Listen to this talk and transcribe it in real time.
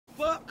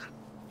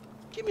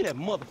Give me that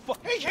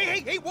motherfucker.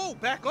 Hey, whoa,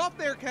 back off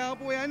there,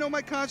 cowboy. I know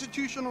my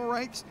constitutional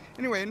rights.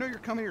 Anyway, I know you're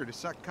coming here to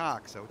suck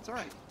cock, so it's all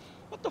right.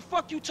 What the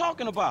fuck you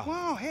talking about?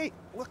 Wow, hey,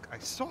 look, I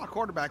saw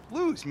Quarterback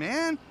Blues,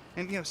 man.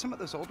 And, you know, some of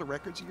those older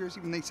records of yours,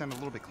 even they sound a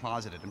little bit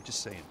closeted, I'm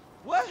just saying.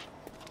 What?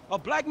 A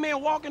black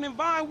man walking in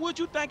Vinewood,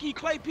 you think he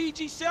Clay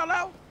PG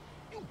sellout?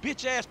 You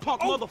bitch-ass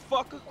punk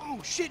motherfucker.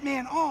 Oh, shit,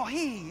 man. Oh,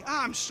 hey,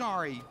 I'm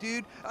sorry,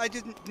 dude. I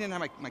didn't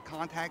have my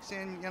contacts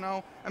in, you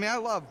know? I mean, I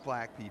love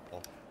black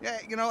people. Yeah,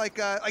 you know, like,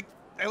 I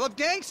love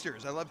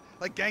gangsters. I love,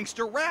 like,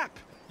 gangster rap.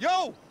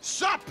 Yo,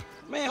 sup?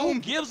 Man, who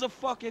gives a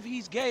fuck if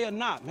he's gay or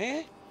not,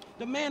 man?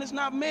 The man is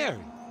not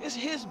married. It's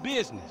his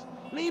business.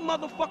 Leave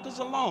motherfuckers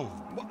alone.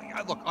 Well,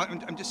 look,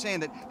 I'm just saying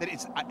that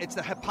it's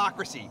the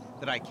hypocrisy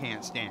that I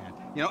can't stand.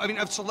 You know, I mean,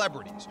 of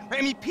celebrities. Right?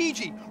 I mean,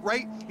 PG,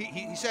 right?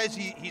 He says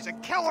he's a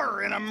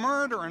killer and a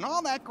murderer and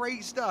all that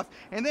great stuff.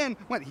 And then,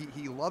 what,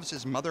 he loves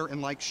his mother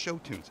and likes show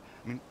tunes.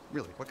 I mean,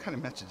 really, what kind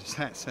of message is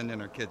that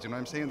sending our kids? You know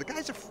what I'm saying? The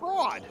guy's a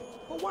fraud.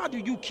 Well, why do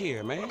you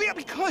care, man? Yeah,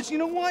 because, you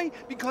know why?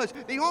 Because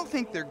they all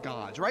think they're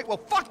gods, right? Well,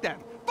 fuck them!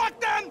 Fuck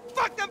them!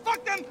 Fuck them!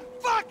 Fuck them!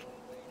 Fuck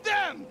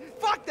them!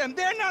 Fuck them!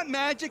 They're not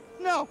magic!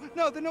 No,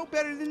 they're no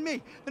better than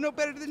me. They're no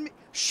better than me.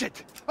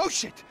 Shit! Oh,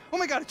 shit! Oh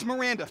my God, it's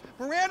Miranda!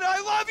 Miranda, I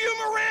love you,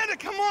 Miranda!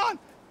 Come on!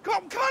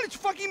 Come on, it's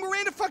fucking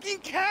Miranda fucking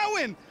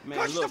Cowan! Man,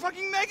 Gosh, she's a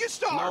fucking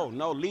megastar!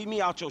 No, leave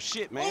me out your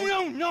shit, man.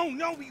 Oh,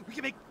 no, we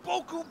can make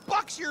boku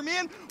bucks here,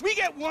 man! We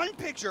get one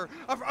picture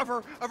of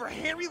her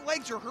hairy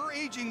legs or her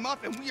aging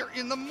muff, and we are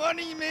in the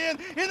money, man!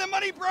 In the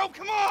money, bro!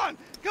 Come on!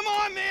 Come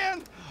on,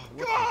 man!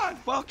 Come on!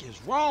 What the fuck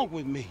is wrong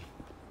with me?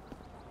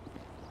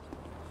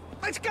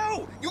 Let's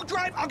go! You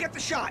drive, I'll get the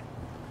shot.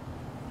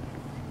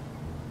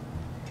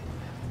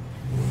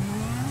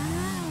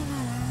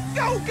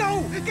 Go!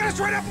 Get us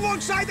right up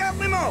alongside that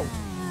limo!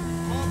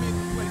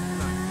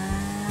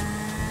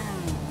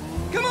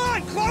 Come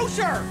on,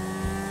 closer!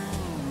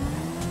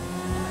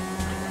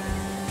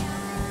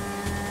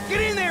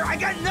 Get in there! I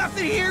got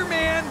nothing here,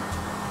 man!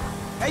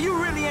 Hey, you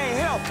really ain't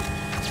helping.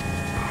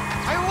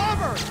 I love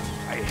her!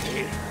 I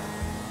hate her.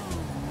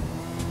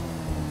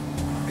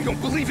 I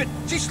don't believe it!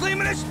 She's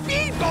slamming a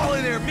speedball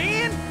in there,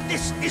 man!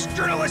 This is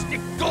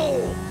journalistic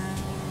gold!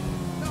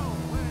 No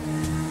way.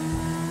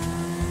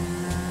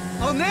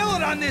 I'll nail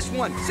it on this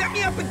one! Set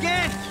me up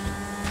again!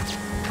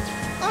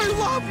 I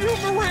love you,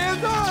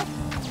 Miranda!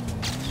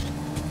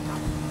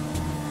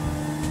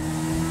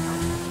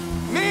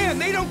 Man,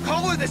 they don't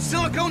call her the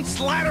silicone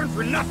slattern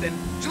for nothing!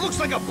 She looks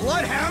like a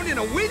bloodhound in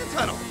a wind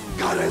tunnel!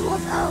 God, I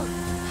love her!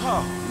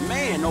 Oh,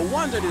 man, no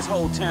wonder this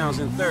whole town's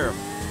in therapy.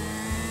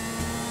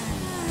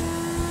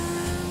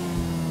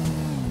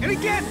 And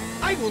again,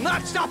 I will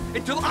not stop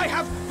until I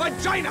have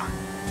vagina!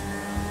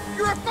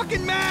 You're a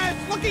fucking mad!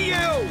 Look at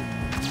you!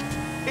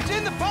 It's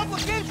in the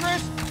public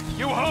interest,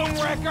 you home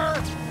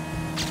wrecker!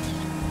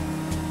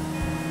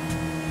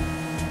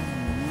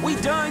 We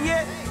done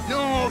yet?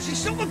 No, she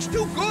still looks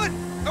too good!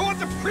 I want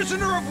the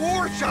prisoner of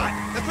war shot!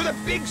 That's where the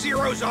big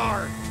zeros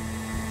are!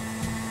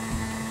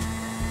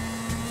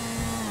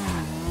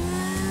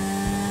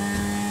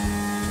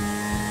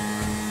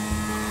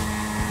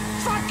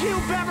 Fuck you,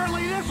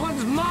 Beverly! This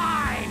one's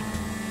mine!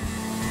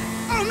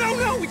 Oh,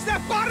 no! It's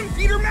that bottom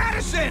feeder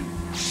Madison!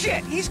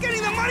 Shit, he's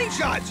getting the money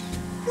shots!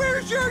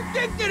 Where's your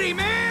dignity,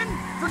 man?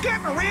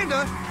 Forget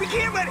Miranda. We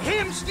can't let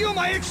him steal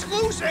my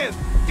exclusive!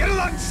 Get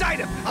alongside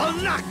him! I'll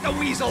knock the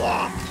weasel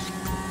off!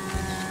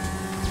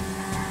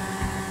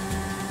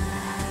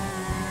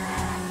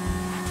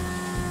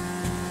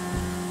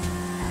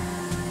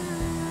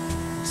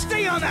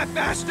 Stay on that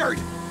bastard!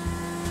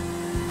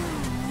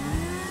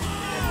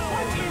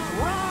 What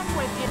is wrong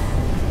with you?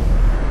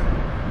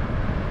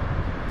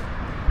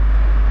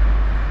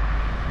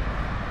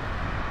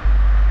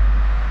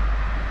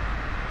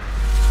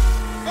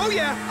 Oh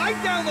yeah, I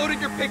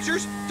downloaded your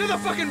pictures to the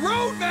fucking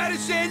road,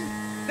 Madison!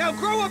 Now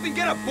grow up and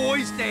get a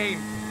boy's name.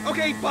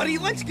 Okay, buddy,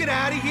 let's get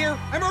out of here.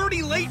 I'm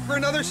already late for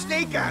another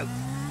stakeout.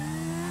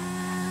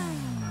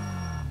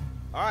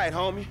 All right,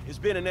 homie. It's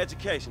been an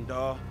education,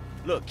 dawg.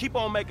 Look, keep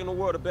on making the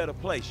world a better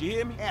place, you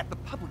hear me? Yeah, the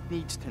public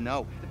needs to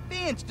know. The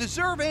fans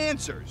deserve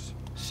answers.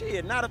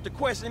 Shit, not if the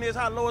question is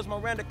how low is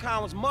Miranda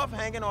Cowan's muff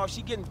hanging or if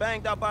she getting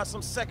banged out by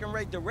some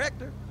second-rate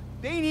director.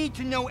 They need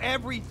to know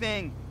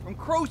everything, from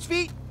crow's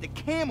feet to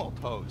camel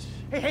toes.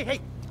 Hey.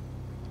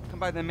 Come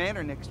by the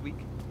manor next week.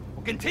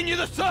 We'll continue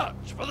the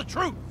search for the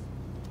truth.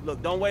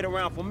 Look, don't wait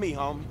around for me,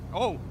 homie.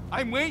 Oh,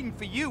 I'm waiting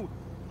for you,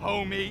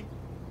 homie.